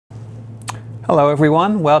Hello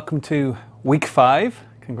everyone, welcome to week 5.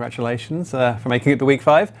 Congratulations for making it to week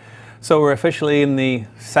 5. So we're officially in the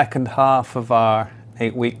second half of our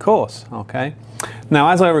 8-week course, okay? Now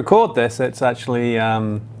as I record this, it's actually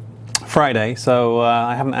Friday, so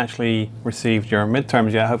I haven't actually received your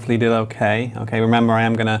midterms yet. Hopefully you did okay. Okay, remember I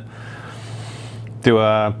am gonna do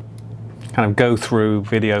a kind of go through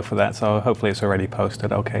video for that, so hopefully it's already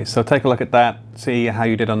posted. Okay, so take a look at that, see how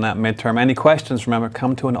you did on that midterm. Any questions, remember,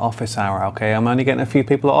 come to an office hour, okay? I'm only getting a few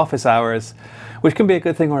people at office hours, which can be a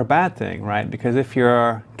good thing or a bad thing, right? Because if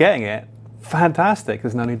you're getting it, fantastic,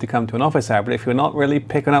 there's no need to come to an office hour. But if you're not really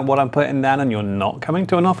picking up what I'm putting down and you're not coming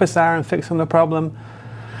to an office hour and fixing the problem,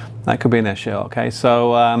 that could be an issue, okay?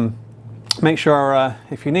 So make sure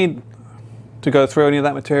if you need to go through any of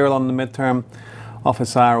that material on the midterm,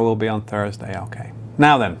 office hour will be on Thursday, okay.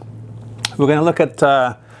 Now then, we're going to look at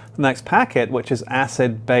the next packet, which is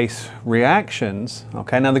acid-base reactions,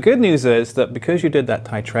 okay. Now the good news is that because you did that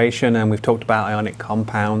titration and we've talked about ionic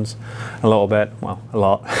compounds a little bit, well, a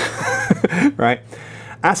lot, right?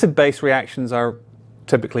 Acid-base reactions are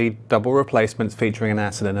typically double replacements featuring an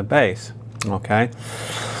acid and a base, okay.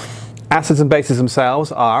 Acids and bases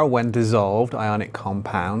themselves are, when dissolved, ionic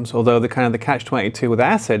compounds, although the kind of the catch-22 with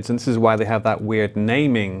acids, and this is why they have that weird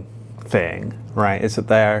naming thing, right, is that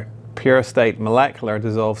they're pure state molecular,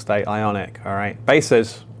 dissolved state ionic, all right?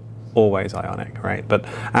 Bases, always ionic, right? But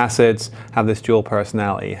acids have this dual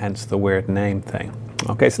personality, hence the weird name thing.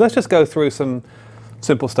 Okay, so let's just go through some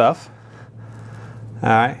simple stuff, all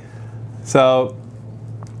right? So,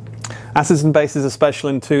 acids and bases are special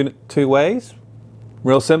in two ways.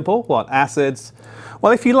 Real simple, what? Acids,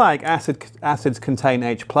 well, if you like, acids contain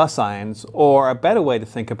H plus ions, or a better way to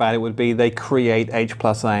think about it would be they create H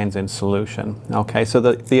plus ions in solution. Okay, so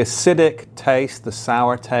the acidic taste, the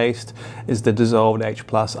sour taste, is the dissolved H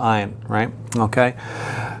plus ion, right? Okay,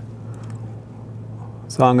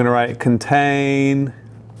 so I'm going to write contain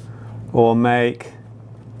or make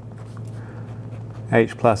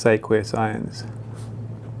H plus aqueous ions.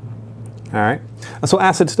 All right, that's what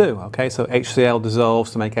acids do, okay? So HCl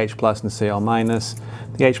dissolves to make H plus and Cl minus.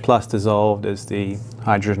 The H plus dissolved is the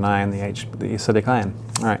hydrogen ion, the acidic ion.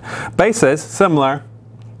 All right, bases, similar,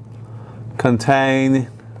 contain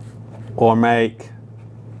or make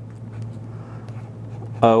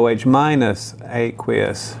OH minus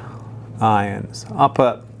aqueous ions,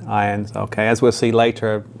 upper ions, okay? As we'll see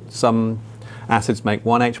later, some acids make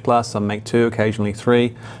 1 H plus, some make 2, occasionally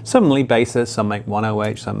 3. Similarly, bases, some make 1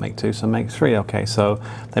 OH, some make 2, some make 3. Okay, so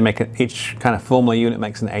they make each kind of formula unit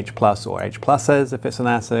makes an H plus or H pluses if it's an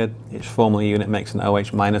acid. Each formula unit makes an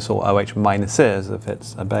OH minus or OH minuses if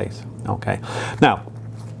it's a base. Okay, now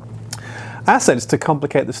acids, to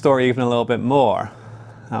complicate the story even a little bit more.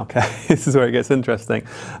 Okay, this is where it gets interesting.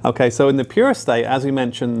 Okay, so in the pure state, as we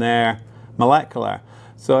mentioned, they're molecular.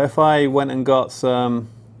 So if I went and got some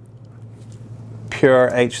pure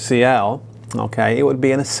HCl, okay, it would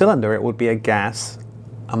be in a cylinder, it would be a gas,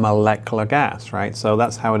 a molecular gas, right? So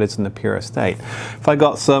that's how it is in the pure state. If I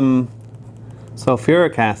got some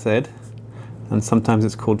sulfuric acid, and sometimes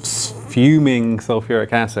it's called fuming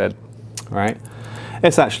sulfuric acid, right?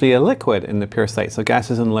 It's actually a liquid in the pure state. So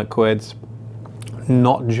gases and liquids,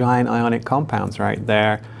 not giant ionic compounds, right?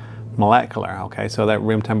 They're molecular, okay? So they're at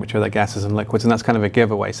room temperature, they're gases and liquids, and that's kind of a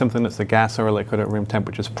giveaway. Something that's a gas or a liquid at room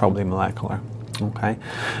temperature is probably molecular. Okay,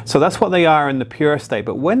 so that's what they are in the pure state.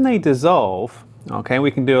 But when they dissolve, okay, we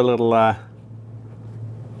can do a little,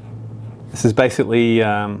 this is basically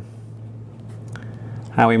how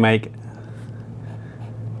we make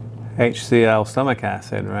HCl stomach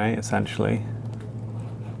acid, right, essentially.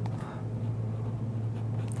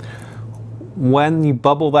 When you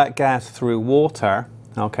bubble that gas through water,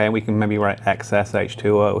 okay, we can maybe write excess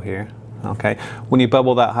H2O here. Okay, when you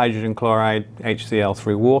bubble that hydrogen chloride HCl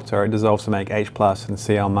through water, it dissolves to make H plus and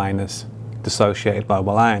Cl minus dissociated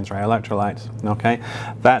mobile ions, right, electrolytes, okay?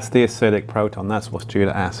 That's the acidic proton, that's what's due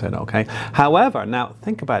to acid, okay? However, now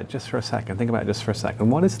think about it just for a second,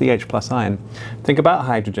 What is the H plus ion? Think about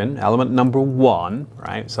hydrogen, element number 1,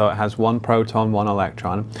 right? So it has 1 proton, 1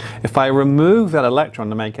 electron. If I remove that electron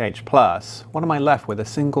to make H plus, what am I left with? A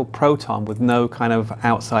single proton with no kind of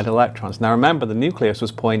outside electrons. Now remember, the nucleus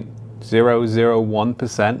was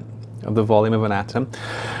 0.001% of the volume of an atom.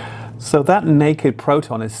 So that naked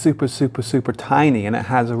proton is super, super, super tiny, and it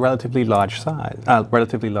has a relatively large size,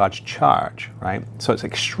 relatively large charge, right? So it's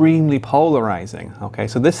extremely polarizing, okay?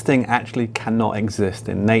 So this thing actually cannot exist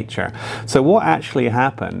in nature. So what actually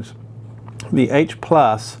happens, the H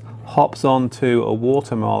plus hops onto a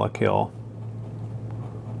water molecule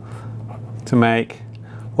to make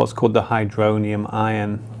what's called the hydronium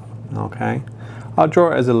ion, okay? I'll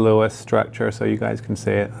draw it as a Lewis structure so you guys can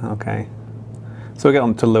see it, okay? So we'll get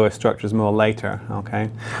on to Lewis structures more later, okay?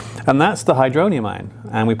 And that's the hydronium ion,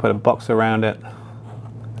 and we put a box around it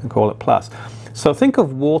and call it plus. So think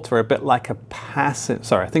of water a bit like a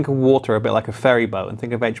think of water a bit like a ferry boat, and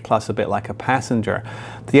think of H plus a bit like a passenger.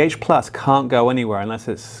 The H plus can't go anywhere unless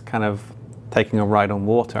it's kind of taking a ride on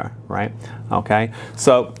water, right? Okay,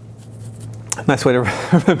 so nice way to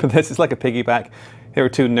remember this. It's like a piggyback. Here are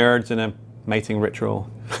two nerds in a mating ritual.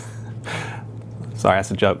 Sorry,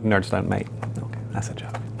 that's a joke. Nerds don't mate. Okay, that's a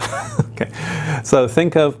joke. Okay, so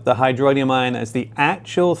think of the hydronium ion as the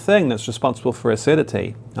actual thing that's responsible for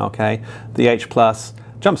acidity. Okay, the H plus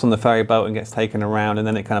jumps on the ferry boat and gets taken around, and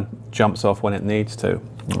then it kind of jumps off when it needs to.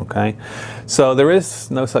 Okay, so there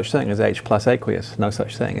is no such thing as H plus aqueous. No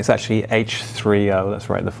such thing. It's actually H3O. Let's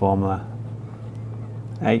write the formula.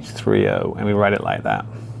 H3O, and we write it like that.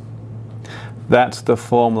 That's the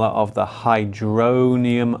formula of the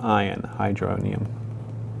hydronium ion. Hydronium.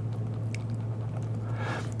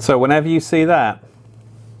 So whenever you see that,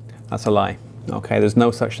 that's a lie. Okay, there's no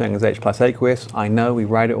such thing as H plus aqueous. I know we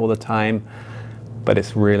write it all the time, but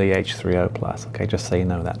it's really H3O plus. Okay, just so you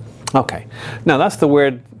know that. Okay, now that's the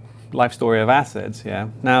weird life story of acids. Yeah.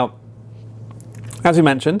 Now, as we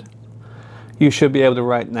mentioned, you should be able to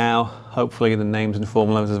write now, hopefully, the names and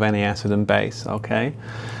formulas of any acid and base. Okay.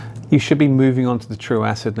 You should be moving on to the true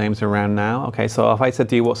acid names around now. Okay, so if I said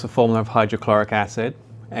to you, what's the formula of hydrochloric acid?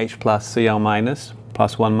 H plus Cl minus,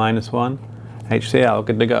 plus 1 minus 1, HCl,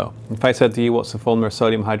 good to go. If I said to you, what's the formula of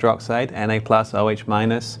sodium hydroxide? Na plus, OH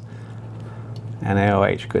minus,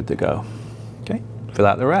 NaOH, good to go. Okay, fill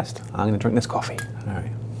out the rest. I'm going to drink this coffee. All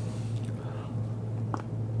right.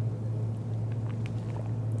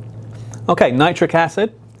 Okay, nitric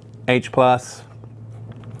acid, H plus,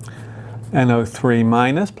 NO3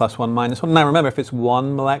 minus, plus 1 minus 1. Now remember, if it's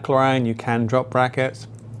one molecular ion, you can drop brackets.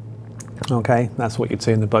 Okay, that's what you'd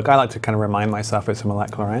see in the book. I like to kind of remind myself it's a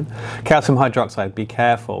molecular ion. Calcium hydroxide, be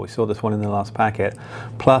careful. We saw this one in the last packet.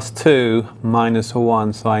 Plus 2, minus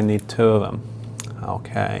 1, so I need 2 of them.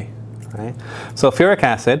 Okay, right. Sulfuric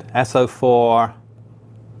acid, SO4,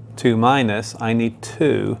 2 minus, I need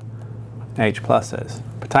 2 H pluses.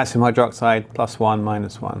 Potassium hydroxide, plus 1,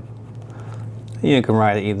 minus 1. You can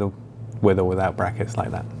write it either with or without brackets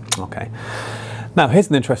like that. Okay. Now here's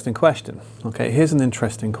an interesting question. Okay, here's an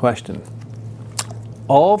interesting question.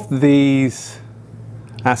 Of these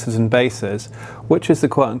acids and bases, which is the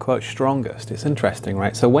quote-unquote strongest? It's interesting,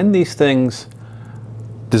 right? So when these things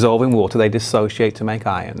dissolve in water, they dissociate to make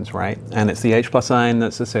ions, right? And it's the H plus ion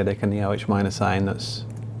that's acidic and the OH minus ion that's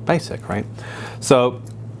basic, right? So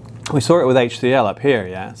we saw it with HCl up here,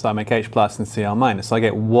 yeah? So I make H plus and Cl minus. So I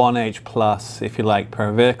get 1 H plus, if you like,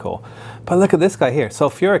 per vehicle. But look at this guy here,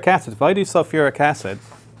 sulfuric acid. If I do sulfuric acid,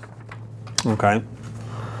 okay,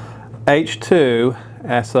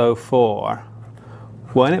 H2SO4,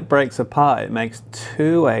 when it breaks apart, it makes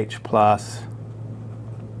 2H plus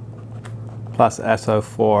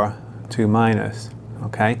SO4, 2 minus.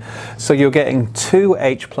 Okay, so you're getting 2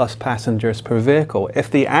 H plus passengers per vehicle.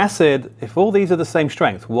 If all these are the same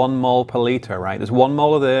strength, 1 mole per liter, right? There's 1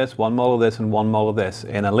 mole of this, 1 mole of this, and 1 mole of this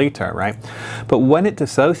in a liter, right? But when it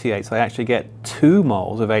dissociates, I actually get 2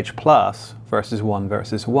 moles of H plus versus 1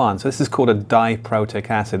 versus 1. So this is called a diprotic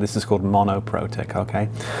acid. This is called monoprotic, okay?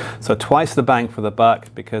 So twice the bang for the buck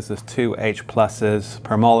because there's 2 H pluses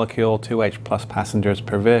per molecule, 2 H plus passengers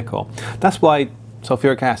per vehicle. That's why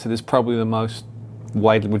sulfuric acid is probably the most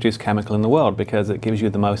widely reduced chemical in the world, because it gives you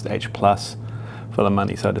the most H plus for the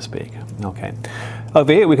money, so to speak. Okay.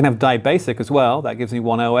 Over here we can have dibasic as well. That gives me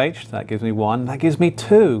 1 OH, that gives me 1, that gives me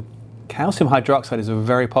 2. Calcium hydroxide is a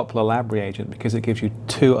very popular lab reagent because it gives you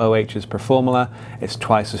 2 OHs per formula. It's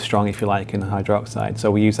twice as strong, if you like, in hydroxide.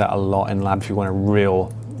 So we use that a lot in lab if you want a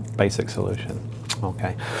real basic solution.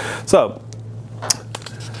 Okay. So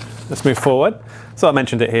let's move forward. So I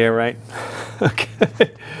mentioned it here, right?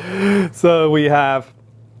 Okay. So we have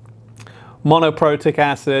monoprotic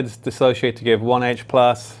acids dissociate to give 1 H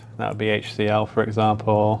plus. That would be HCl, for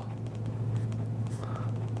example.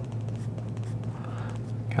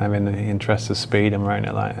 Kind of in the interest of speed, I'm writing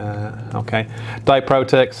it like that. Okay.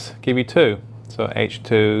 Diprotics give you 2. So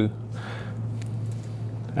H2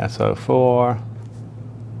 SO4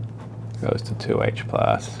 goes to 2H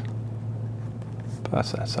plus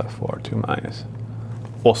SO4, 2 minus.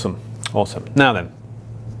 Awesome. Awesome. Now then,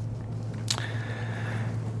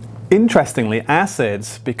 interestingly,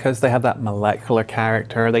 acids, because they have that molecular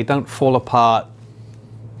character, they don't fall apart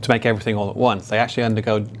to make everything all at once. They actually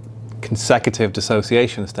undergo consecutive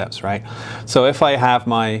dissociation steps, right? So if I have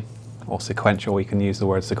my, or sequential, we can use the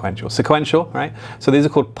word sequential. Sequential, right? So these are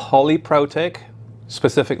called polyprotic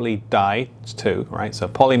specifically di, it's two, right? So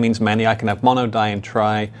poly means many. I can have mono, di, and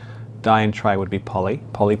tri. Di and tri would be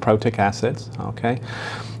polyprotic acids, okay?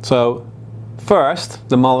 So first,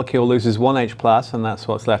 the molecule loses one H plus, and that's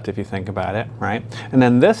what's left if you think about it, right? And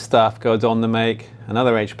then this stuff goes on to make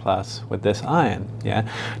another H plus with this ion, yeah?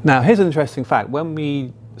 Now, here's an interesting fact. When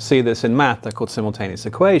we see this in math, they're called simultaneous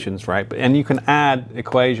equations, right? And you can add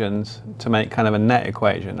equations to make kind of a net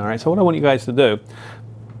equation, all right? So what I want you guys to do,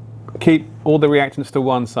 keep all the reactants to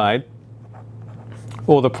one side,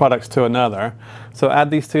 all the products to another. So add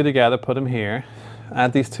these two together, put them here.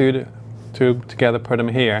 Add these two together, put them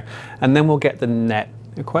here. And then we'll get the net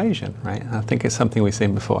equation, right? I think it's something we've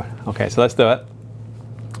seen before. Okay, so let's do it.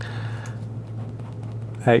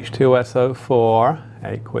 H2SO4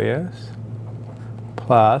 aqueous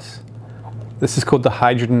plus, this is called the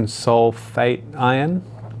hydrogen sulfate ion.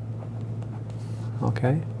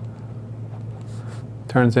 Okay.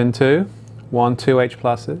 Turns into 1, 2 H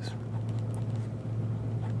pluses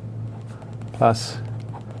plus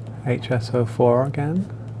HSO4 again.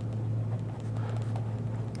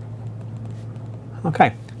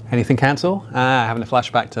 Okay, anything cancel? Having a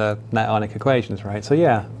flashback to net ionic equations, right? So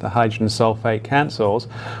yeah, the hydrogen sulfate cancels.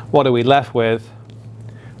 What are we left with?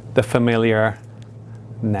 The familiar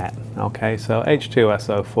net. Okay, so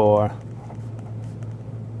H2SO4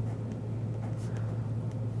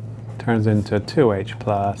 turns into 2H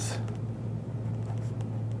plus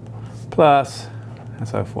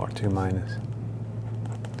SO4, 2 minus.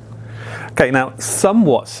 Okay, now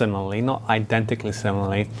somewhat similarly, not identically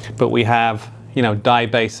similarly, but we have, you know,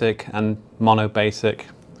 dibasic and monobasic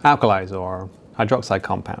alkalis or hydroxide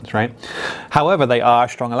compounds, right? However, they are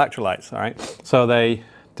strong electrolytes, all right? So they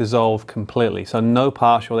dissolve completely. So no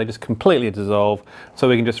partial, they just completely dissolve. So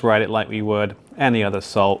we can just write it like we would any other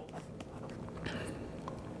salt.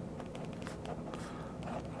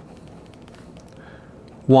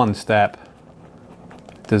 One step,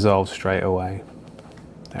 dissolves straight away.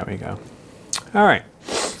 There we go. All right.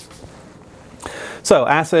 So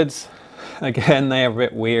acids, again, they are a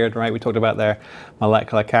bit weird, right? We talked about their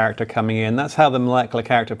molecular character coming in. That's how the molecular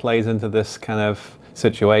character plays into this kind of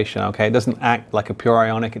situation, okay? It doesn't act like a pure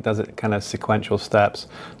ionic, it does it kind of sequential steps.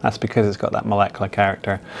 That's because it's got that molecular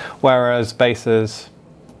character. Whereas bases,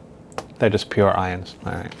 they're just pure ions,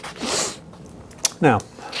 all right? Now,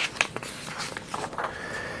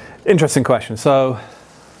 interesting question. So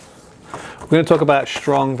we're going to talk about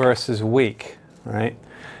strong versus weak, right?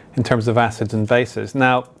 In terms of acids and bases.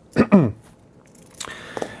 Now,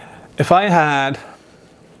 if I had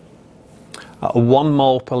a 1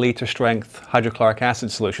 mole per liter strength hydrochloric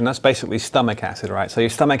acid solution, that's basically stomach acid, right? So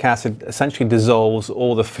your stomach acid essentially dissolves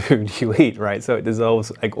all the food you eat, right? So it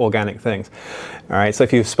dissolves like organic things, all right? So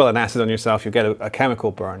if you spill an acid on yourself, you get a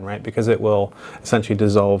chemical burn, right? Because it will essentially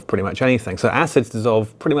dissolve pretty much anything. So acids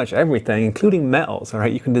dissolve pretty much everything, including metals, all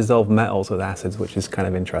right? You can dissolve metals with acids, which is kind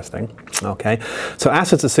of interesting, okay? So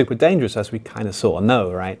acids are super dangerous, as we kind of sort of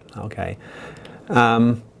know, right? Okay.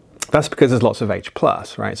 That's because there's lots of H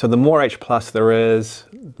plus, right? So the more H plus there is,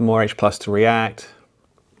 the more H plus to react.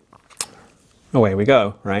 Away we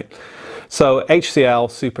go, right? So HCl,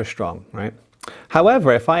 super strong, right?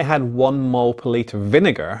 However, if I had 1 mole per liter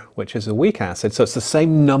vinegar, which is a weak acid, so it's the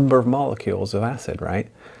same number of molecules of acid, right?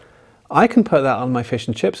 I can put that on my fish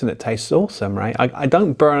and chips and it tastes awesome, right? I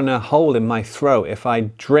don't burn a hole in my throat if I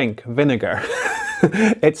drink vinegar.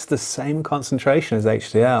 It's the same concentration as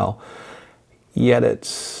HCl. Yet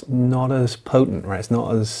it's not as potent, right? It's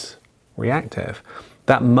not as reactive.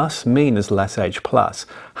 That must mean there's less H plus.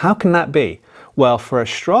 How can that be? Well, for a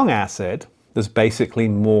strong acid, there's basically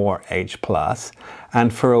more H plus,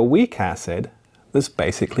 and for a weak acid, there's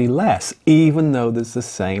basically less, even though there's the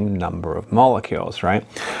same number of molecules, right?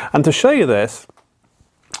 And to show you this,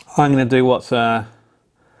 I'm going to do what's an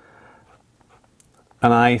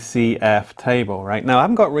ICF table, right? Now, I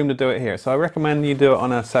haven't got room to do it here, so I recommend you do it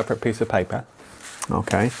on a separate piece of paper.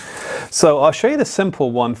 Okay, so I'll show you the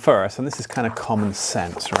simple one first, and this is kind of common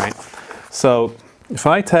sense, right? So if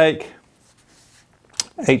I take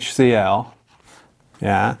HCl,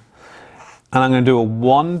 yeah, and I'm going to do a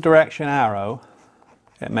one direction arrow,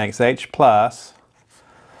 it makes H plus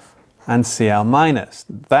and Cl minus.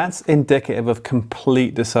 That's indicative of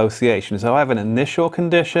complete dissociation. So I have an initial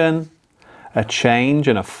condition, a change,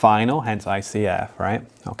 and a final, hence ICF, right?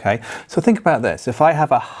 Okay, so think about this. If I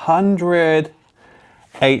have 100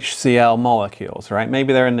 HCl molecules, right?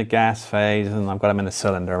 Maybe they're in the gas phase and I've got them in a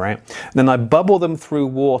cylinder, right? And then I bubble them through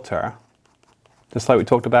water, just like we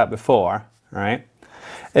talked about before, right?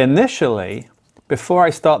 Initially, before I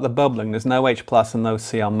start the bubbling, there's no H plus and no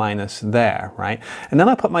Cl minus there, right? And then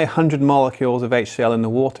I put my 100 molecules of HCl in the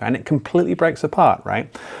water and it completely breaks apart,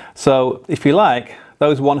 right? So if you like,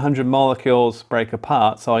 those 100 molecules break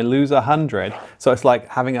apart, so I lose 100. So it's like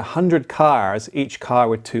having 100 cars, each car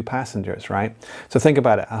with 2 passengers, right? So think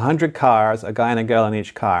about it, 100 cars, a guy and a girl in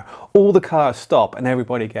each car. All the cars stop and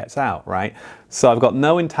everybody gets out, right? So I've got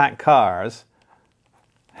no intact cars.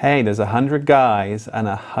 Hey, there's 100 guys and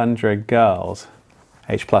 100 girls,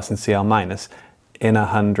 H plus and Cl minus, in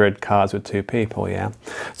 100 cars with 2 people, yeah?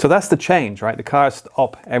 So that's the change, right? The cars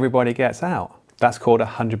stop, everybody gets out. That's called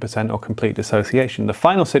 100% or complete dissociation. The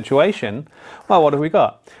final situation, well, what have we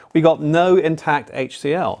got? We got no intact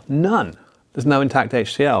HCl, none. There's no intact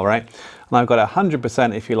HCl, right? And I've got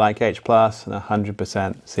 100%, if you like, H plus and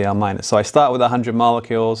 100% Cl minus. So I start with 100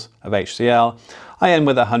 molecules of HCl. I end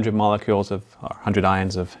with 100 molecules of, or 100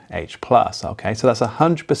 ions of H plus, okay? So that's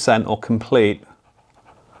 100% or complete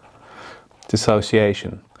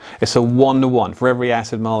dissociation. It's a 1-to-1. For every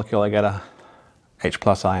acid molecule, I get a H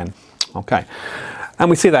plus ion. Okay, and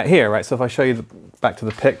we see that here, right? So if I show you back to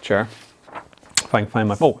the picture, if I can find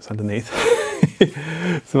my, oh, it's underneath. So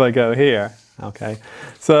if I go here, okay.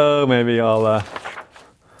 So maybe I'll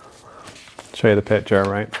show you the picture,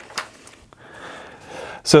 right?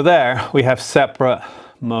 So there we have separate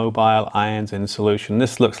mobile ions in solution.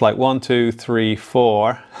 This looks like 1, 2, 3,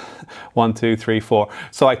 4. 1, 2, 3, 4.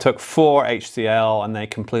 So I took 4 HCl and they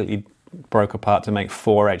completely broke apart to make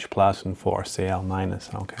 4 H plus and 4 Cl minus,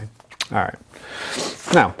 okay. All right,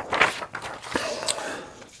 now,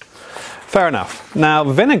 fair enough. Now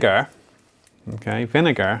vinegar, okay,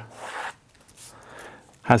 vinegar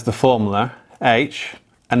has the formula H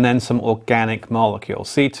and then some organic molecule,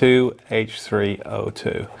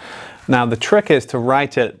 C2H3O2. Now the trick is to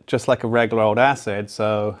write it just like a regular old acid,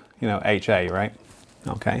 so, you know, HA, right?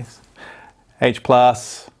 Okay, H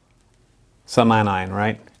plus some anion,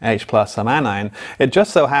 right? H plus some anion. It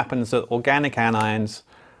just so happens that organic anions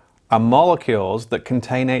are molecules that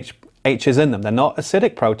contain H's in them. They're not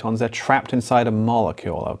acidic protons, they're trapped inside a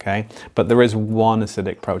molecule, okay? But there is one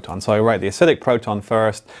acidic proton. So I write the acidic proton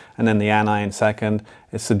first and then the anion second.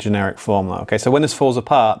 It's the generic formula, okay? So when this falls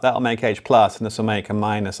apart, that'll make H plus and this will make a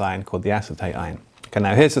minus ion called the acetate ion. Okay,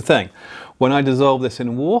 now here's the thing. When I dissolve this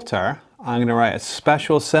in water, I'm gonna write a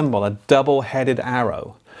special symbol, a double-headed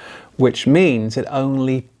arrow, which means it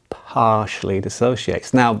only partially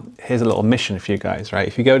dissociates. Now, here's a little mission for you guys, right?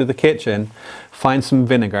 If you go to the kitchen, find some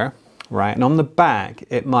vinegar, right? And on the back,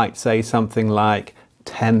 it might say something like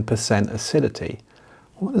 10% acidity.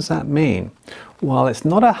 What does that mean? Well, it's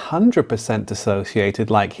not 100% dissociated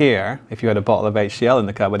like here. If you had a bottle of HCl in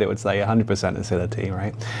the cupboard, it would say 100% acidity,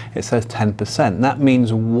 right? It says 10%. That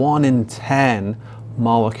means 1 in 10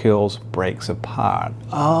 molecules breaks apart.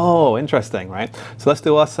 Oh, interesting, right? So let's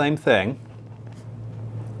do our same thing.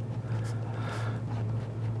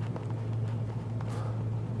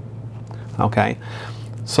 Okay,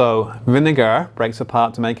 so vinegar breaks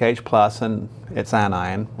apart to make H plus and it's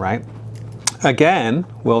anion, right? Again,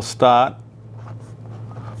 we'll start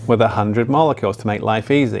with 100 molecules to make life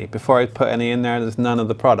easy. Before I put any in there, there's none of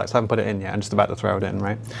the products. I haven't put it in yet, I'm just about to throw it in,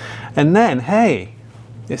 right? And then, hey,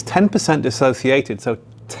 it's 10% dissociated, so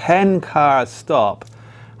 10 cars stop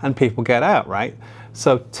and people get out, right?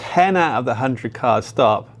 So 10 out of the 100 cars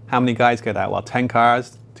stop. How many guys get out? Well, 10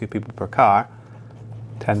 cars, 2 people per car,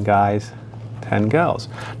 10 guys, 10 girls.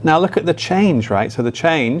 Now look at the change, right? So the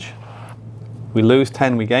change, we lose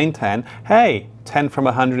 10, we gain 10. Hey, 10 from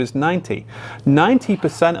 100 is 90.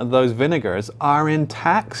 90% of those vinegars are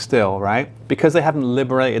intact still, right? Because they haven't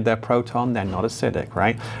liberated their proton, they're not acidic,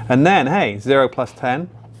 right? And then, hey, 0 plus 10,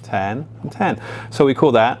 10, and 10. So we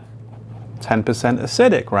call that 10%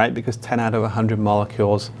 acidic, right? Because 10 out of 100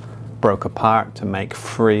 molecules broke apart to make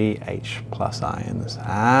free H plus ions.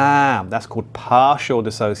 Ah, that's called partial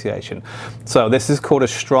dissociation. So this is called a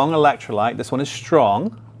strong electrolyte. This one is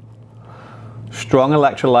strong. Strong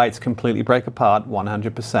electrolytes completely break apart,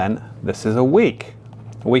 100%. This is a weak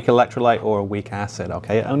electrolyte or a weak acid,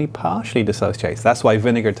 okay? It only partially dissociates. That's why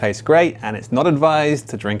vinegar tastes great and it's not advised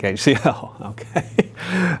to drink HCl, okay?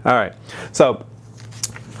 All right, so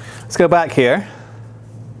let's go back here.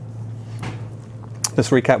 Let's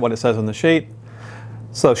recap what it says on the sheet.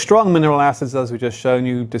 So strong mineral acids, as we just shown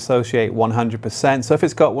you, dissociate 100%. So if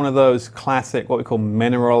it's got one of those classic, what we call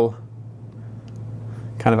mineral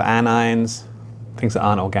kind of anions, things that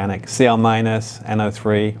aren't organic, Cl minus,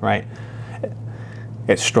 NO3, right?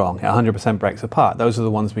 It's strong, 100% breaks apart. Those are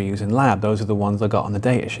the ones we use in lab. Those are the ones I got on the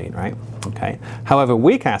data sheet, right? Okay. However,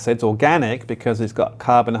 weak acids, organic, because it's got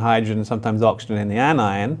carbon, hydrogen, and sometimes oxygen in the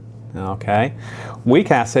anion, Okay,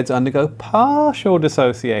 weak acids undergo partial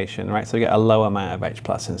dissociation, right? So you get a low amount of H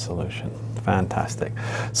plus in solution. Fantastic.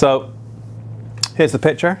 So here's the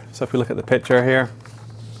picture. So if we look at the picture here,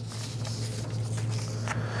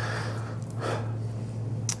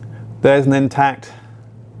 there's an intact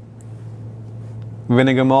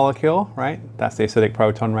vinegar molecule, right? That's the acidic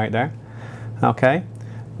proton right there. Okay,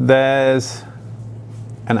 there's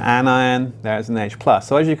an anion, there's an H plus.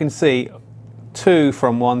 So as you can see, 2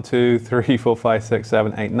 from 1, 2, 3, 4, 5, 6,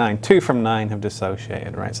 7, 8, 9. 2 from 9 have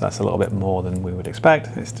dissociated, right? So that's a little bit more than we would expect.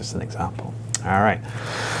 It's just an example. All right.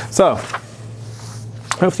 So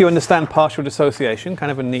hopefully you understand partial dissociation,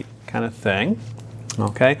 kind of a neat kind of thing.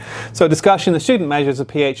 Okay. So discussion, the student measures a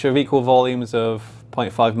pH of equal volumes of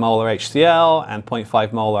 0.5 molar HCl and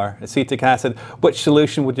 0.5 molar acetic acid. Which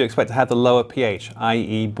solution would you expect to have the lower pH,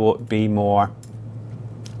 i.e. be more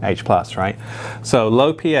H plus, right? So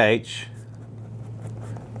low pH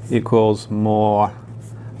equals more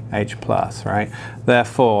H plus, right?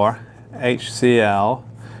 Therefore, HCl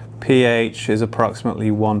pH is approximately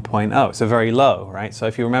 1.0. So very low, right? So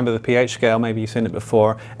if you remember the pH scale, maybe you've seen it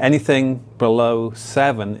before, anything below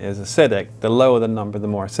 7 is acidic. The lower the number, the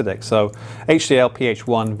more acidic. So HCl pH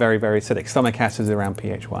 1, very, very acidic. Stomach acid is around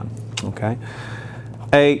pH 1, okay?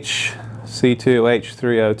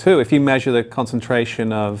 HC2H3O2, if you measure the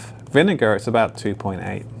concentration of vinegar, it's about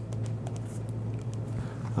 2.8.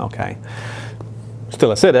 Okay,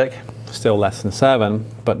 still acidic, still less than 7,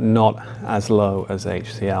 but not as low as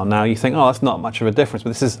HCl. Now you think, oh, that's not much of a difference,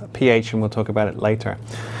 but this is pH and we'll talk about it later.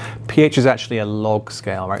 pH is actually a log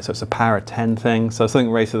scale, right? So it's a power of 10 thing. So something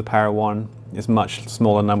raised to the power of 1 is a much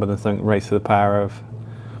smaller number than something raised to the power of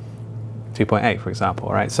 2.8, for example,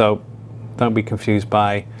 right? So don't be confused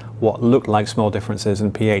by what look like small differences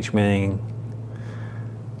in pH meaning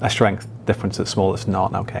a strength difference that's small, it's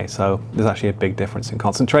not. Okay, so there's actually a big difference in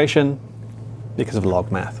concentration because of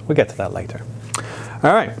log math. We'll get to that later.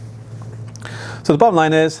 All right, so the bottom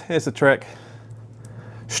line is, here's the trick.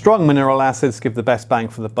 Strong mineral acids give the best bang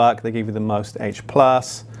for the buck. They give you the most H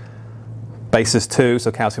plus. Base is 2,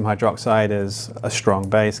 so calcium hydroxide is a strong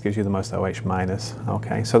base, gives you the most OH minus.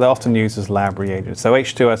 Okay, so they're often used as lab reagents. So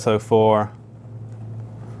H2SO4,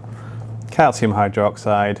 calcium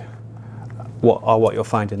hydroxide, what you'll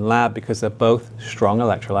find in lab, because they're both strong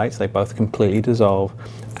electrolytes, they both completely dissolve,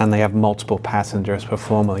 and they have multiple passengers per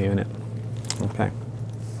formal unit. Okay.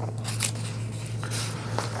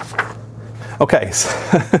 Okay,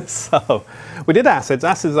 so we did acids.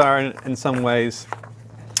 Acids are in some ways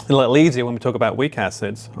a little easier when we talk about weak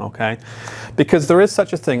acids, okay? Because there is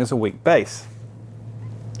such a thing as a weak base.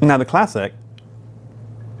 Now the classic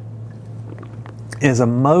is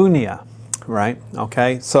ammonia, right?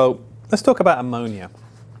 Okay, so let's talk about ammonia.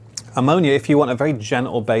 Ammonia, if you want a very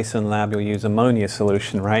gentle base in lab, you'll use ammonia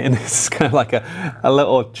solution, right? And it's kind of like a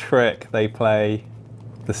little trick they play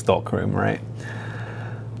the stockroom, right?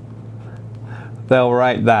 They'll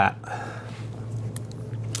write that.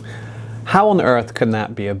 How on earth can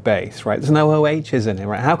that be a base, right? There's no OHs in it,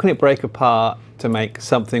 right? How can it break apart to make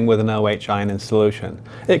something with an OH ion in solution?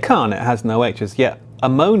 It can't, it has no H's. Yet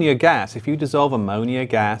ammonia gas, if you dissolve ammonia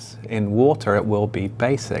gas in water, it will be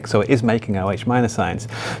basic. So it is making OH minus ions.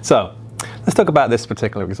 So let's talk about this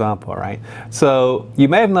particular example, right? So you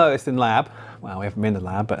may have noticed in lab, well, we haven't been in the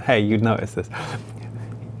lab, but hey, you'd notice this.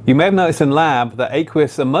 You may have noticed in lab that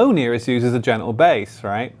aqueous ammonia is used as a gentle base,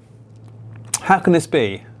 right? How can this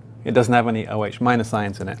be? It doesn't have any OH minus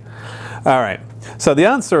ions in it. All right, so the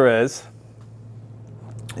answer is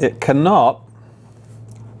it cannot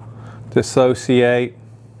dissociate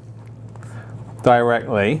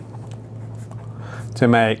directly to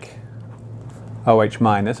make OH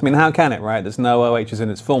minus. I mean, how can it, right? There's no OHs in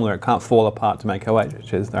its formula. It can't fall apart to make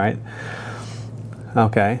OHs, right?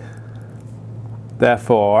 Okay.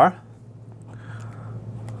 Therefore,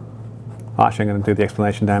 actually I'm going to do the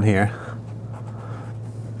explanation down here,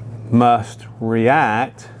 must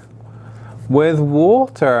react with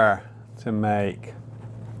water to make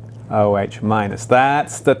OH minus.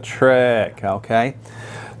 That's the trick, okay?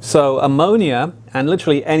 So ammonia, and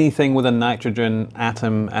literally anything with a nitrogen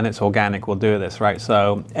atom and it's organic will do this, right?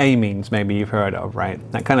 So amines, maybe you've heard of, right?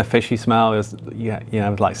 That kind of fishy smell is, you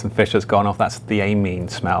know, like some fish that's gone off, that's the amine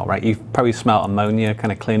smell, right? You've probably smelled ammonia,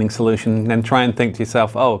 kind of cleaning solution, and then try and think to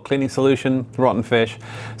yourself, oh, cleaning solution, rotten fish,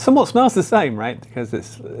 somewhat smells the same, right? Because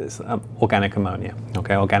it's organic ammonia,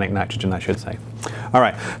 okay? Organic nitrogen, I should say. All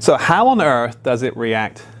right, so how on earth does it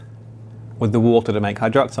react with the water to make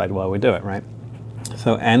hydroxide? Well, we do it, right?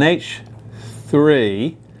 So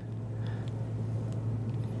NH3,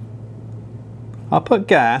 I'll put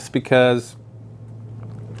gas because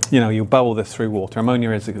you know, you bubble this through water.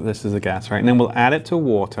 Ammonia is this is a gas, right? And then we'll add it to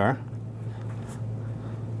water.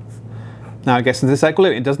 Now, I guess in this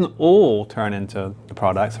equilibrium, it doesn't all turn into the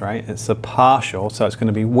products, right? It's a partial, so it's going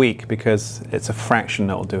to be weak because it's a fraction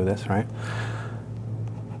that will do this, right?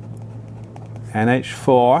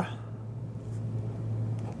 NH4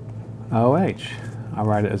 OH. I'll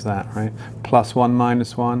write it as that, right? Plus 1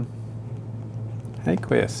 minus 1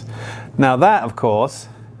 aqueous. Now that, of course,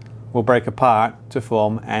 will break apart to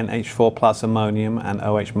form NH4 plus ammonium and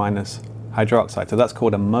OH minus hydroxide. So that's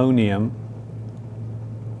called ammonium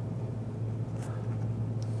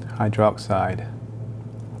hydroxide.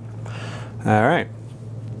 All right.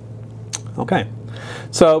 Okay.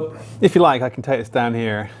 So if you like, I can take this down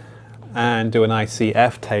here and do an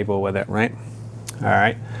ICF table with it, right? All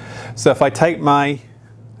right. So if I take my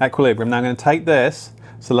equilibrium, now I'm going to take this.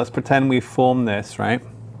 So let's pretend we've formed this, right?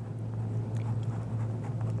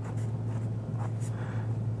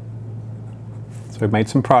 So we've made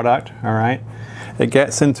some product, all right? It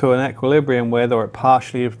gets into an equilibrium with, or it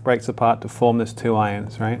partially breaks apart to form this two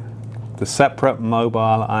ions, right? The separate mobile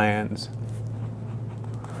ions.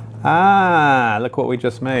 Ah, look what we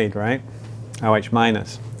just made, right? OH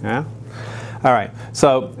minus, yeah? All right,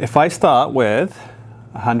 so if I start with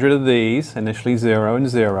 100 of these, initially 0 and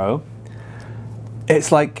 0,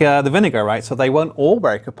 it's like the vinegar, right? So they won't all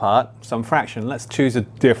break apart, some fraction. Let's choose a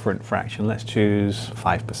different fraction. Let's choose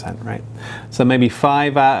 5%, right? So maybe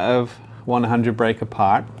 5 out of 100 break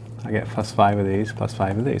apart. I get plus 5 of these, plus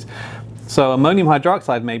 5 of these. So ammonium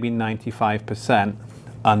hydroxide may be 95%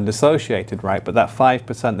 undissociated, right? But that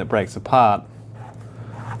 5% that breaks apart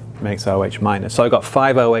makes OH minus. So I've got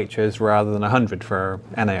 5 OHs rather than 100 for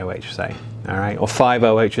NaOH, say. All right, or 5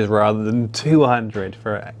 OHs rather than 200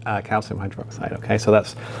 for calcium hydroxide. Okay, so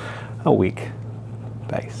that's a weak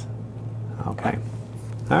base. Okay,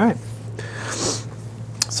 all right.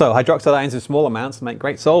 So hydroxide ions in small amounts make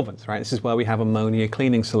great solvents, right? This is where we have ammonia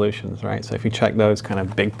cleaning solutions, right? So if you check those kind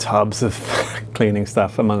of big tubs of cleaning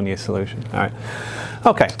stuff, ammonia solution. All right.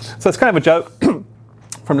 Okay, so it's kind of a joke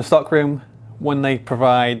from the stockroom. When they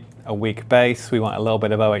provide a weak base, we want a little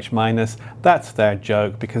bit of OH minus. That's their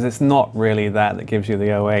joke because it's not really that gives you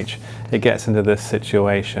the OH. It gets into this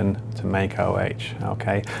situation to make OH,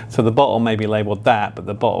 okay? So the bottle may be labeled that, but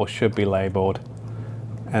the bottle should be labeled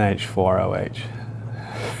NH4OH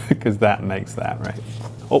because that makes that, right?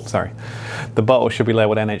 Oh, sorry. The bottle should be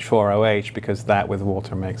labeled NH4OH because that with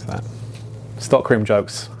water makes that. Stockroom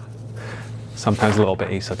jokes, sometimes a little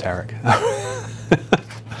bit esoteric.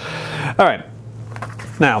 All right.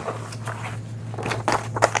 Now,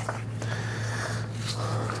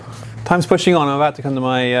 time's pushing on. I'm about to come to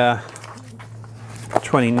my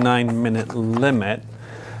 29-minute limit.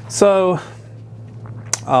 So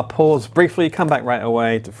I'll pause briefly, come back right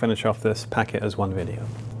away to finish off this packet as one video.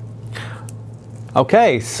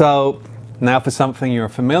 Okay, so now for something you're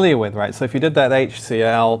familiar with, right? So if you did that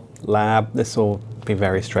HCl lab, this will be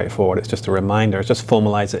very straightforward. It's just a reminder. It's just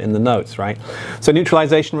formalize it in the notes, right? So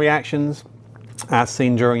neutralization reactions, as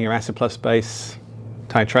seen during your acid plus base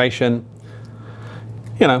titration,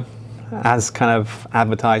 you know, as kind of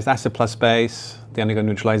advertised, acid plus base, the undergo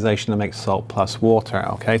neutralization that makes salt plus water,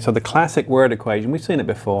 okay? So the classic word equation, we've seen it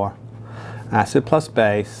before, acid plus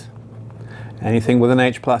base, anything with an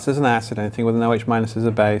H plus is an acid, anything with an OH minus is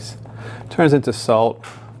a base, turns into salt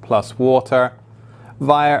plus water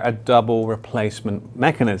via a double replacement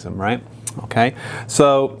mechanism, right? Okay,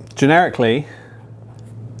 so generically,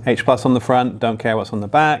 H plus on the front, don't care what's on the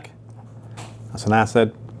back. That's an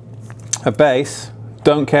acid. A base,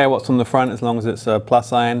 don't care what's on the front as long as it's a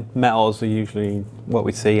plus ion. Metals are usually what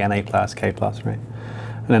we see, Na plus, K plus, right?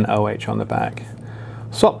 And then OH on the back.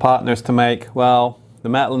 Swap partners to make, well, the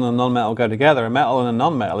metal and the non-metal go together. A metal and a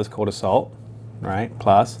non-metal is called a salt, right?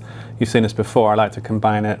 Plus, you've seen this before. I like to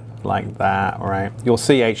combine it like that, right? You'll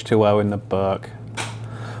see H2O in the book.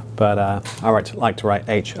 But I like to write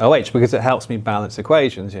HOH because it helps me balance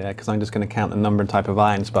equations, yeah, because I'm just going to count the number and type of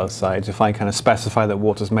ions both sides. If I kind of specify that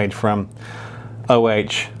water's made from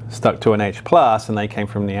OH stuck to an H plus and they came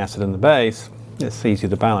from the acid and the base, it's easy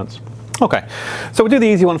to balance. Okay, so we'll do the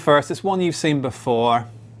easy one first. It's one you've seen before.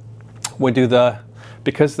 We'll do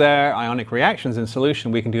because they're ionic reactions in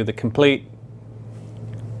solution, we can do the complete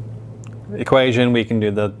equation, we can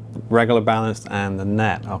do the regular balanced and the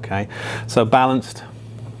net, okay? So balanced,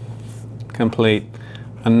 complete,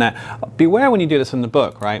 and net. Beware when you do this in the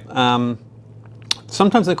book, right?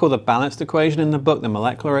 Sometimes they call the balanced equation in the book the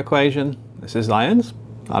molecular equation. This is ions.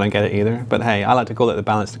 I don't get it either, but hey, I like to call it the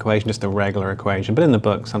balanced equation, just a regular equation. But in the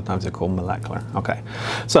book, sometimes they're called molecular. Okay,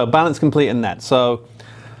 so balanced, complete, and net. So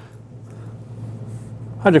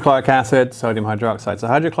hydrochloric acid, sodium hydroxide. So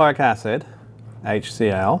hydrochloric acid,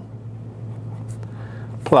 HCl,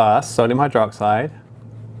 plus sodium hydroxide,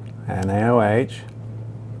 NaOH,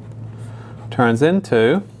 turns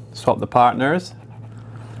into, swap the partners,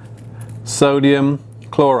 sodium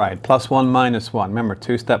chloride, +1, -1. Remember,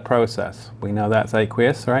 two-step process. We know that's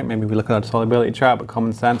aqueous, right? Maybe we look at our solubility chart, but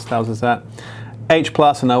common sense tells us that. H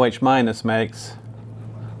plus and OH minus makes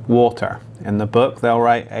water. In the book, they'll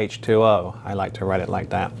write H2O. I like to write it like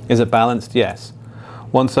that. Is it balanced? Yes.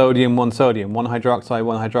 One sodium, one hydroxide,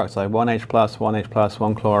 one H plus,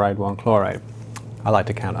 one chloride, one chloride. I like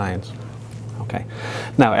to count ions. Okay.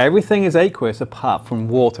 Now, everything is aqueous apart from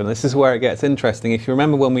water. And this is where it gets interesting. If you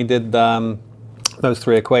remember when we did those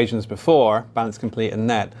three equations before, balanced, complete, and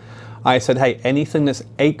net, I said, hey, anything that's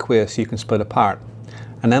aqueous you can split apart.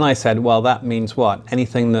 And then I said, well, that means what?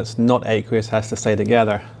 Anything that's not aqueous has to stay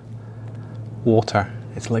together. Water,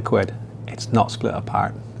 it's liquid. It's not split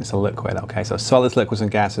apart. It's a liquid, okay? So solids, liquids,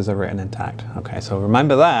 and gases are written intact. Okay, so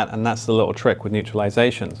remember that, and that's the little trick with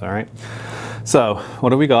neutralizations, all right? So,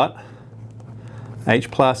 what do we got?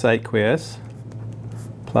 H plus aqueous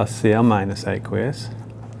plus Cl minus aqueous.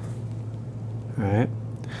 All right.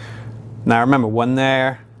 Now remember, when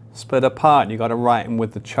they're split apart, you got to write them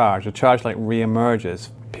with the charge. The charge like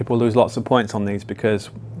re-emerges. People lose lots of points on these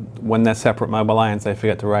because when they're separate mobile ions, they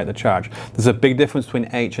forget to write the charge. There's a big difference between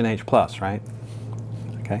H and H plus, right?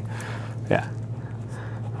 Okay. Yeah.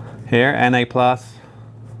 Here, Na plus,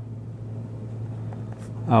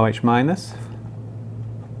 OH minus.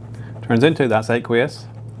 Turns into, that's aqueous,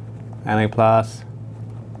 Na plus,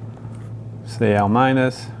 Cl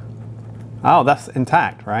minus. Oh, that's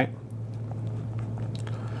intact, right?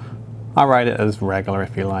 I'll write it as regular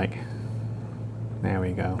if you like. There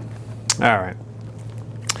we go. All right.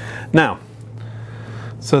 Now,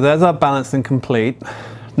 so there's our balanced and complete.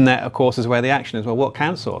 Net, of course, is where the action is. Well, what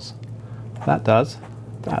cancels? That does.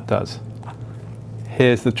 That does.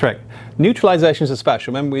 Here's the trick. Neutralizations are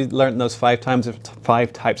special. Remember we learned those five types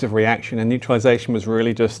of reaction, and neutralization was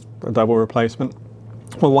really just a double replacement.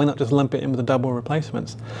 Well, why not just lump it in with the double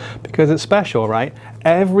replacements? Because it's special, right?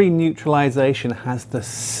 Every neutralization has the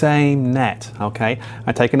same net, okay?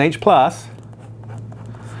 I take an H plus,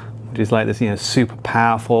 which is like this, you know, super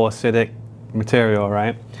powerful acidic material,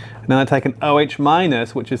 right? And then I take an OH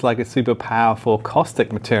minus, which is like a super powerful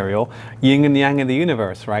caustic material, yin and yang of the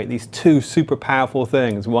universe, right? These two super powerful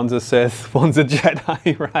things. One's a Sith, one's a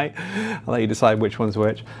Jedi, right? I'll let you decide which one's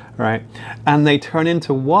which, right? And they turn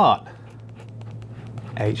into what?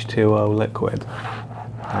 H2O liquid.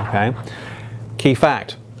 Okay. Key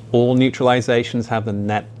fact: all neutralizations have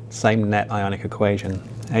the same net ionic equation.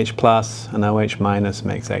 H plus and OH minus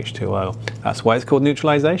makes H2O. That's why it's called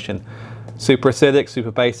neutralization. Super acidic,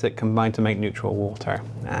 super basic, combined to make neutral water.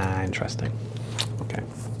 Ah, interesting. Okay.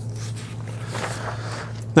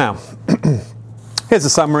 Now, here's a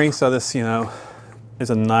summary. So this, you know, is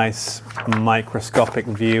a nice microscopic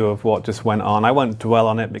view of what just went on. I won't dwell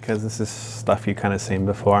on it because this is stuff you've kind of seen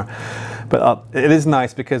before. But it is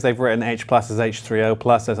nice because they've written H plus as H3O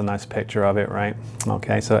plus. There's a nice picture of it, right?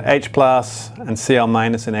 Okay, so H plus and Cl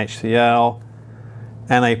minus in HCl,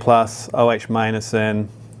 Na plus, OH minus in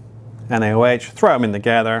NaOH. Throw them in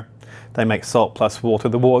together. They make salt plus water.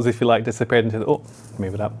 The water's, if you like, disappeared into the, oh,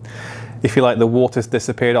 move it up. If you like, the water's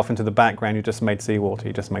disappeared off into the background. You just made seawater.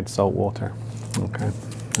 You just made salt water. Okay,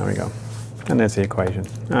 there we go. And there's the equation.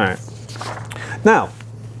 All right. Now,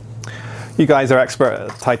 you guys are expert at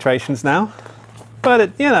titrations now,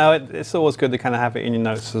 but it's always good to kind of have it in your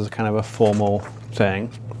notes as kind of a formal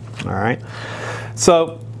thing. All right.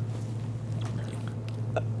 So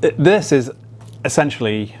this is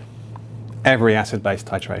essentially every acid-base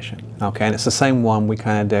titration. Okay, and it's the same one we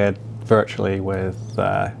kind of did virtually with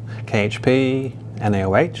KHP,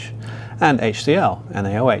 NaOH, and HCl,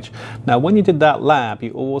 NaOH. Now, when you did that lab,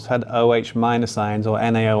 you always had OH minus ions or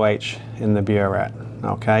NaOH in the burette,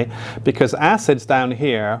 okay? Because acids down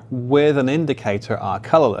here with an indicator are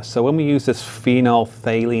colorless. So when we use this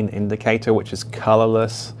phenolphthalein indicator, which is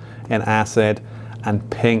colorless in acid and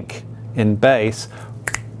pink in base,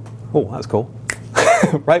 oh, that's cool.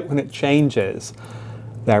 Right when it changes,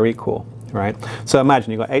 they're equal, right? So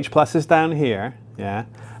imagine you've got H pluses down here, yeah,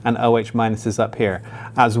 and OH minuses up here.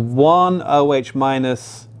 As one OH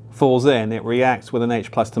minus falls in, it reacts with an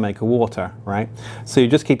H plus to make a water, right? So you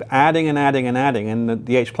just keep adding and adding and adding, and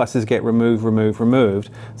the H pluses get removed.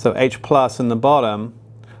 So H plus in the bottom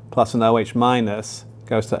plus an OH minus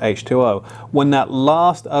goes to H2O. When that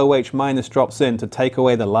last OH minus drops in to take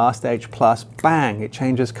away the last H plus, bang, it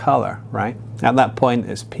changes color, right? At that point,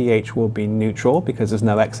 its pH will be neutral because there's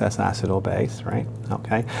no excess acid or base, right?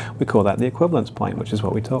 Okay, we call that the equivalence point, which is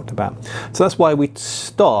what we talked about. So that's why we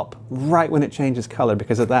stop right when it changes color,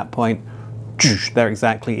 because at that point, they're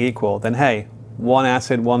exactly equal. Then hey, one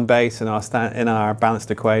acid, one base in our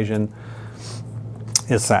balanced equation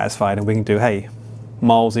is satisfied, and we can do, hey,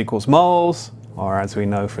 moles equals moles, or as we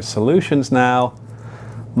know for solutions now,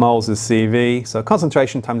 moles is CV. So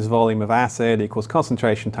concentration times volume of acid equals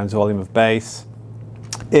concentration times volume of base.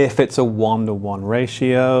 If it's a 1-to-1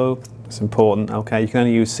 ratio, it's important, okay? You can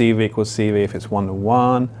only use CV equals CV if it's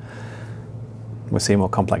 1-to-1. We'll see a more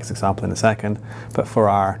complex example in a second. But for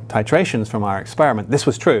our titrations from our experiment, this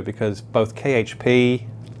was true because both KHP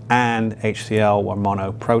and HCl were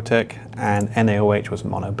monoprotic and NaOH was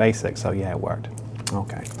monobasic, so yeah, it worked.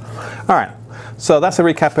 Okay. All right. So that's a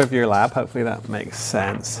recap of your lab. Hopefully that makes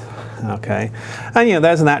sense. Okay. And you know,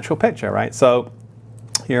 there's an actual picture, right? So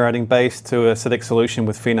you're adding base to acidic solution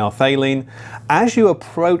with phenolphthalein. As you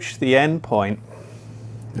approach the end point,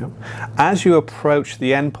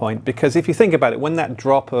 because if you think about it, when that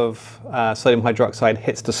drop of sodium hydroxide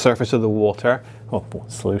hits the surface of the water, or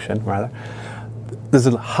solution rather, there's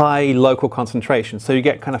a high local concentration, so you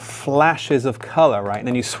get kind of flashes of color, right? And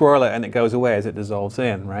then you swirl it and it goes away as it dissolves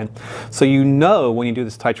in, right? So you know when you do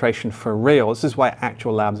this titration for real, this is why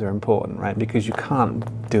actual labs are important, right? Because you can't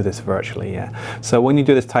do this virtually, yeah. So when you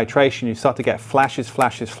do this titration, you start to get flashes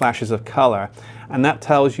of color, and that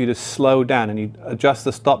tells you to slow down, and you adjust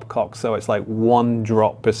the stopcock so it's like 1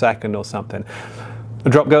 drop per second or something. The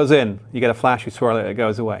drop goes in, you get a flash, you swirl it, it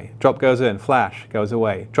goes away. Drop goes in, flash, goes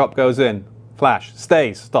away. Drop goes in, flash,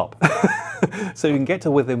 stays, stop. So you can get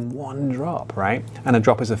to within 1 drop, right? And a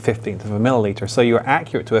drop is a 15th of a milliliter. So you're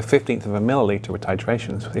accurate to a 15th of a milliliter with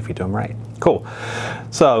titrations if you do them right. Cool.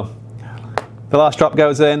 So the last drop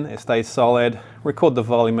goes in, it stays solid. Record the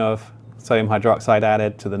volume of sodium hydroxide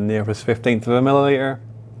added to the nearest 15th of a milliliter,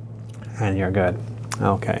 and you're good.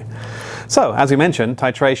 Okay. So, as we mentioned,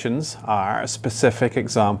 titrations are a specific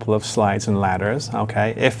example of slides and ladders,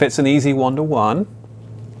 okay? If it's an easy 1-to-1,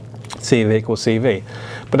 CV equals CV.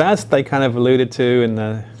 But as they kind of alluded to in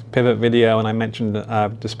the pivot video, and I mentioned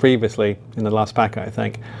just previously in the last packet, I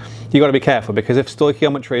think, you got to be careful, because if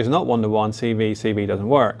stoichiometry is not 1-to-1, CV doesn't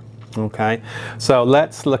work. Okay, so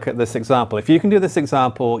let's look at this example. If you can do this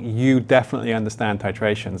example, you definitely understand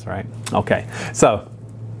titrations, right? Okay, so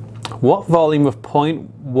what volume of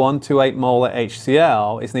 0.128 molar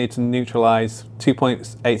HCl is needed to neutralize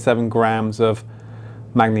 2.87 grams of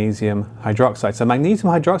magnesium hydroxide? So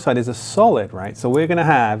magnesium hydroxide is a solid, right? So we're going to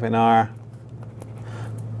have in our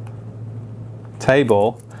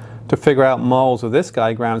table to figure out moles of this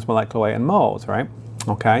guy, grams molecular weight in moles, right?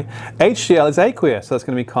 Okay, HCl is aqueous, so that's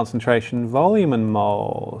going to be concentration, volume, and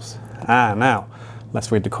moles. Now,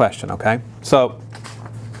 let's read the question, okay? So,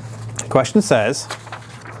 the question says,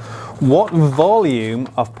 what volume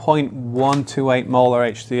of 0.128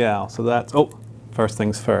 molar HCl? So that's, first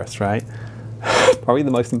things first, right? Probably the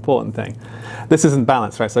most important thing. This isn't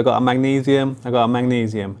balanced, right? So I've got a magnesium, I've got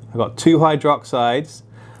 2 hydroxides.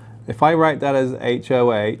 If I write that as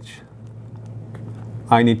HOH,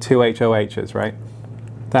 I need 2 HOHs, right?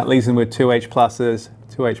 That leaves them with 2 H pluses,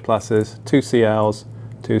 2 H pluses, 2 Cls,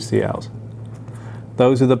 2 Cls.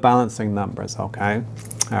 Those are the balancing numbers, okay?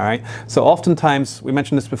 All right, so oftentimes, we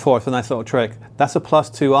mentioned this before, it's a nice little trick. That's a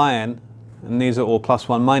 +2 ion, and these are all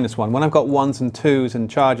 +1, -1. When I've got 1s and 2s in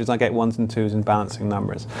charges, I get 1s and 2s in balancing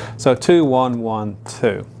numbers. So 2, 1, 1,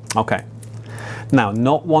 2. Okay. Now,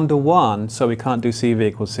 not 1-to-1, so we can't do CV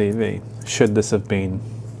equals CV, should this have been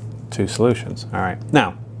 2 solutions. All right,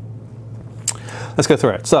 now, let's go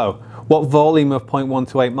through it. So, what volume of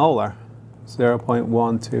 0.128 molar?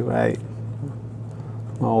 0.128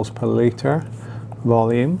 moles per liter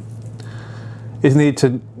volume is needed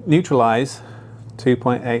to neutralize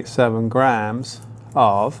 2.87 grams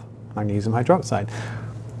of magnesium hydroxide.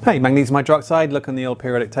 Hey, magnesium hydroxide, look in the old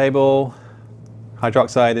periodic table.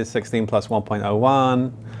 Hydroxide is 16 plus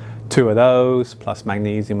 1.01. 2 of those, plus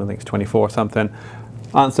magnesium, I think it's 24 something.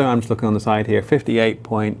 Answer, I'm just looking on the side here,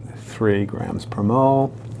 58.3 grams per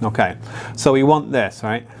mole. Okay, so we want this,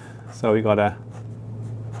 right? So we gotta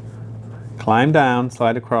climb down,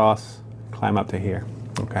 slide across, climb up to here.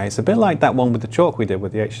 Okay, it's a bit like that one with the chalk we did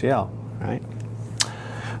with the HCl, right?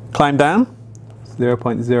 Climb down,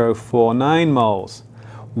 0.049 moles.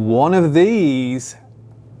 One of these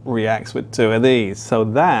reacts with 2 of these, so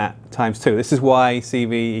that times 2. This is why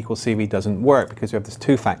CV equals CV doesn't work, because you have this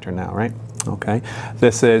 2 factor now, right? Okay,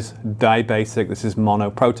 this is dibasic, this is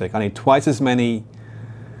monoprotic. I need twice as many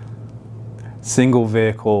single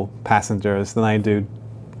vehicle passengers than I do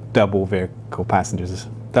double vehicle passengers.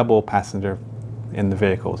 Double passenger in the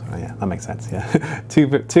vehicles. Oh, yeah, that makes sense. Yeah,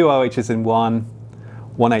 two OHs in one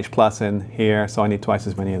H plus in here, so I need twice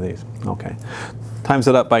as many of these. Okay, times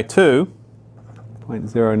it up by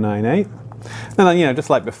 2.098, and then, you know, just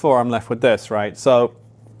like before, I'm left with this, right? So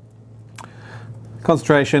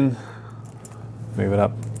concentration, move it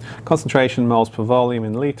up. Concentration moles per volume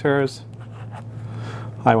in liters.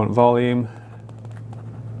 I want volume,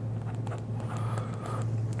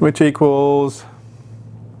 which equals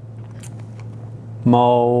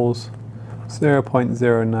moles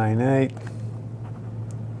 0.098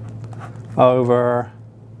 over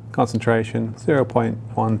concentration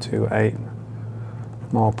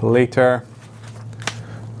 0.128 mole per liter.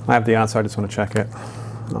 I have the answer, I just want to check it.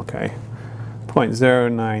 Okay,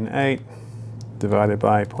 0.098 divided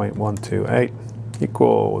by 0.128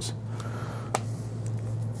 equals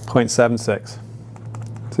 0.76.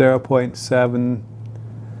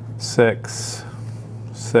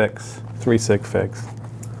 0.76636 figs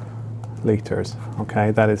liters.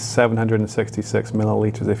 Okay, that is 766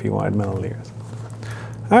 milliliters if you wanted milliliters.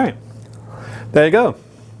 All right, there you go.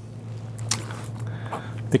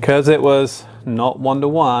 Because it was not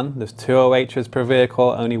 1-to-1, there's 2 OHs per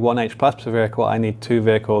vehicle, only 1 H plus per vehicle, I need 2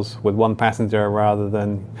 vehicles with 1 passenger rather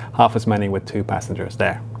than half as many with 2 passengers.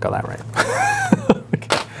 There, got that right.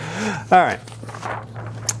 Okay. All right.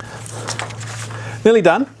 Nearly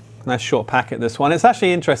done. Nice short packet, this one. It's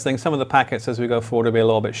actually interesting. Some of the packets as we go forward will be a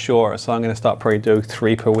little bit shorter, so I'm going to start probably doing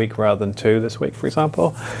 3 per week rather than 2 this week, for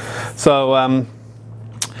example. So,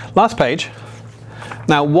 last page.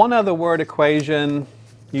 Now, one other word equation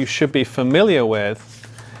you should be familiar with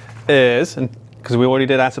is, and because we already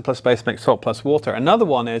did acid plus base makes salt plus water, another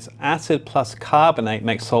one is acid plus carbonate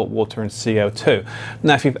makes salt, water, and CO2.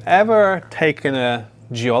 Now, if you've ever taken a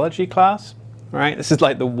geology class, right, this is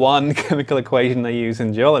like the one chemical equation they use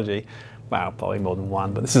in geology. Wow, probably more than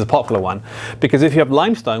one, but this is a popular one. Because if you have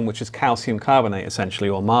limestone, which is calcium carbonate essentially,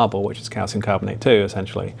 or marble, which is calcium carbonate too,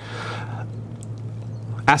 essentially,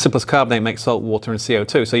 acid plus carbonate makes salt, water, and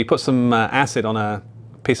CO2. So you put some acid on a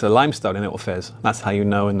piece of limestone and it will fizz. That's how you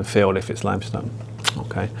know in the field if it's limestone.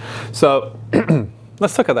 Okay, so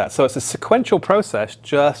let's look at that. So it's a sequential process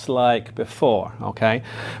just like before, okay?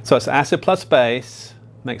 So it's acid plus base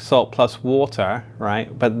makes salt plus water,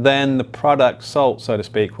 right? But then the product salt, so to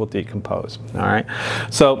speak, will decompose, all right?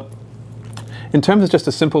 So in terms of just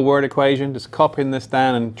a simple word equation, just copying this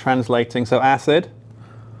down and translating. So acid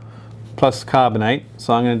plus carbonate.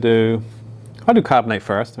 So I'm going to do, I'll do carbonate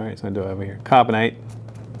first, all right? So I'm going to do it over here. Carbonate.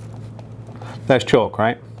 There's chalk,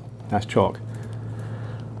 right? That's chalk.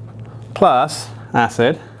 Plus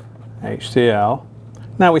acid, HCl.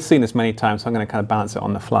 Now we've seen this many times, so I'm going to kind of balance it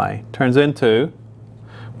on the fly. Turns into,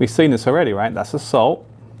 we've seen this already, right? That's a salt.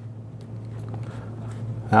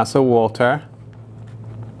 That's a water.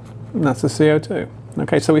 And that's a CO2.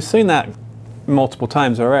 Okay, so we've seen that multiple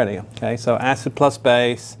times already. Okay, so acid plus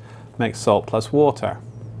base makes salt plus water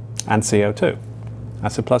and CO2.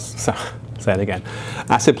 Acid plus, so, say it again.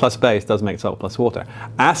 Acid plus base does make salt plus water.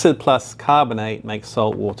 Acid plus carbonate makes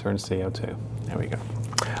salt, water, and CO2. There we go.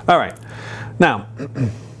 All right. Now,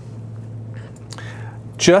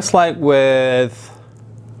 just like with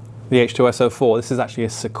the H2SO4, this is actually a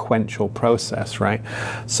sequential process, right?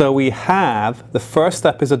 So we have, the first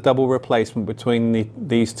step is a double replacement between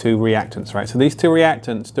these two reactants, right? So these two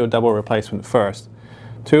reactants do a double replacement first.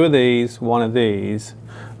 2 of these, 1 of these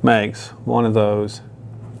makes 1 of those,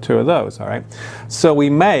 2 of those, all right? So we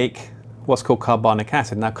make what's called carbonic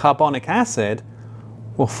acid. Now, carbonic acid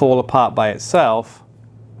will fall apart by itself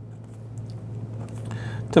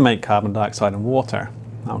to make carbon dioxide and water,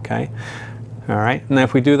 okay? All right, now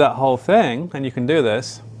if we do that whole thing, and you can do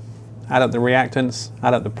this, add up the reactants,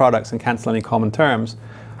 add up the products, and cancel any common terms,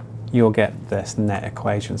 you'll get this net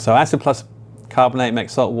equation. So acid plus carbonate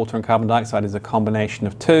makes salt, water, and carbon dioxide is a combination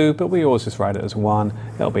of 2, but we always just write it as 1.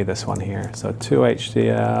 It'll be this one here. So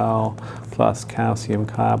 2HCl plus calcium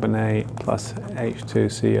carbonate plus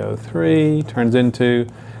H2CO3 turns into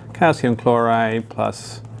calcium chloride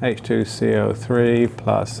plus H2CO3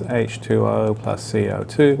 plus H2O plus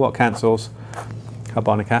CO2. What cancels?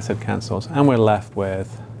 Carbonic acid cancels, and we're left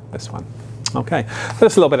with this one. Okay, so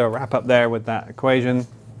just a little bit of a wrap up there with that equation.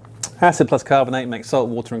 Acid plus carbonate makes salt,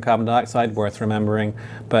 water, and carbon dioxide, worth remembering,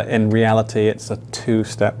 but in reality it's a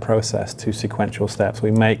 2-step process, 2 sequential steps.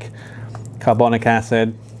 We make carbonic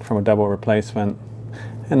acid from a double replacement,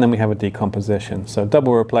 and then we have a decomposition. So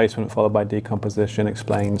double replacement followed by decomposition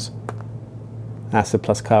explains acid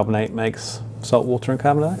plus carbonate makes salt, water, and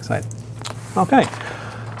carbon dioxide. Okay,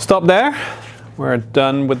 stop there. we're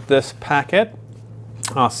done with this packet.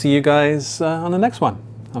 I'll see you guys on the next one.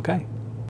 Okay.